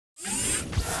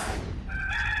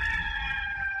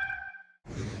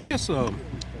Yes,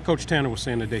 Coach Tanner was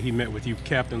saying that he met with you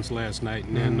captains last night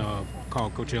and then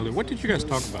called Coach Elliott. What did you guys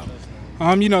talk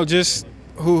about? Just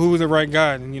who was the right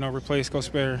guy and, replace Coach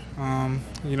Sperry.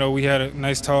 We had a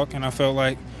nice talk, and I felt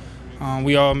like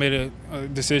we all made a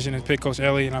decision to pick Coach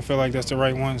Elliott, and I feel like that's the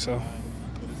right one. So.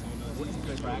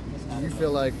 Do you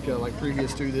feel like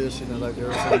previous to this, like there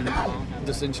was some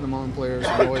dissension among players,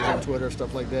 some noise on Twitter,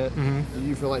 stuff like that? Mm-hmm. Do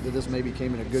you feel like that this maybe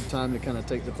came in a good time to kind of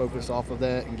take the focus off of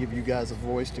that and give you guys a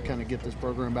voice to kind of get this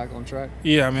program back on track?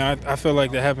 Yeah, I feel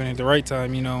like that happened at the right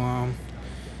time.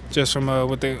 Just from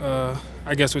what the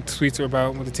what the tweets were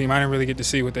about with the team. I didn't really get to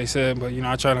see what they said, but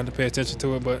I try not to pay attention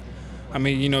to it. But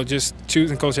just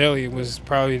choosing Coach Elliott was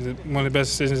probably one of the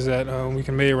best decisions that we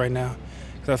can make right now.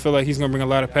 Because I feel like he's going to bring a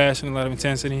lot of passion, a lot of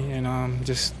intensity, and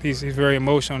he's very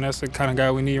emotional. And that's the kind of guy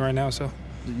we need right now. So,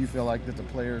 do you feel like that the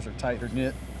players are tighter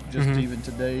knit, just even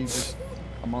today, just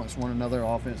amongst one another,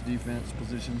 offense, defense,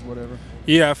 positions, whatever?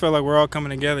 Yeah, I feel like we're all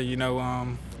coming together.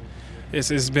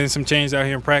 It's been some change out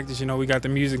here in practice. We got the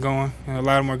music going, and a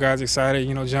lot more guys excited.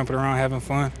 Jumping around, having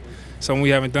fun. Something we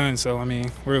haven't done. So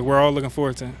we're all looking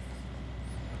forward to it.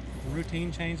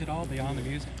 Routine change at all beyond the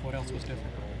music? What else was different?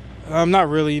 Not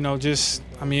really.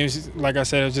 Like I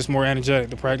said, it was just more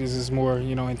energetic. The practice is more,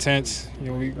 intense.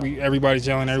 Everybody's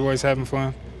yelling, everybody's having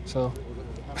fun. So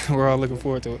we're all looking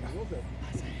forward to it.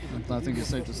 I think it's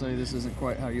safe to say this isn't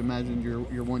quite how you imagined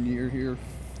your 1 year here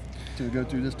to go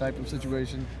through this type of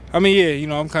situation. I'm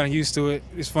kind of used to it.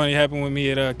 It's funny, it happened with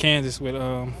me at Kansas with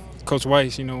Coach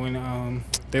Weiss. When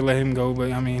they let him go.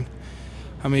 But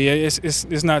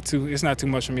it's not too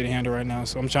much for me to handle right now.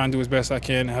 So I'm trying to do as best I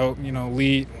can to help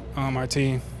lead our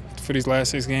team for these last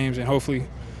 6 games and hopefully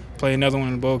play another one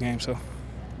in the bowl game. So.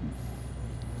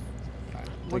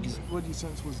 What do you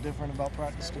sense was different about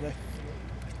practice today?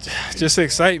 Just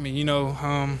excitement.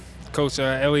 Coach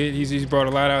Elliott, he's brought a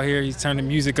lot out here. He's turned the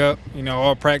music up.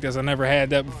 All practice. I never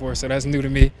had that before, so that's new to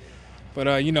me. But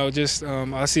I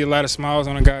see a lot of smiles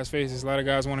on the guys' faces. A lot of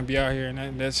guys want to be out here,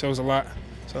 and that shows a lot.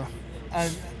 So.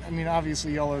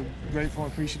 Obviously, y'all are grateful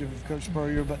and appreciative of Coach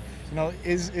Spurrier, but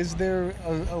is there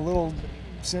a little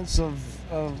sense of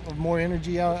more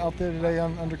energy out there today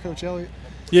under Coach Elliott?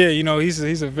 Yeah,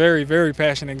 he's a very, very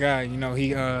passionate guy.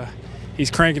 He's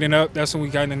cranking it up. That's what we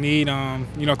kind of need.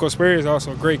 Coach Spurrier is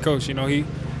also a great coach.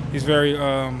 He's very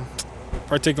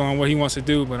particular on what he wants to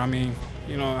do, but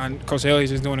Coach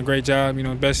Elliott's just doing a great job.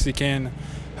 Best he can,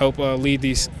 help lead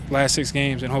these last 6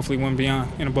 games and hopefully win beyond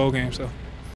in a bowl game. So.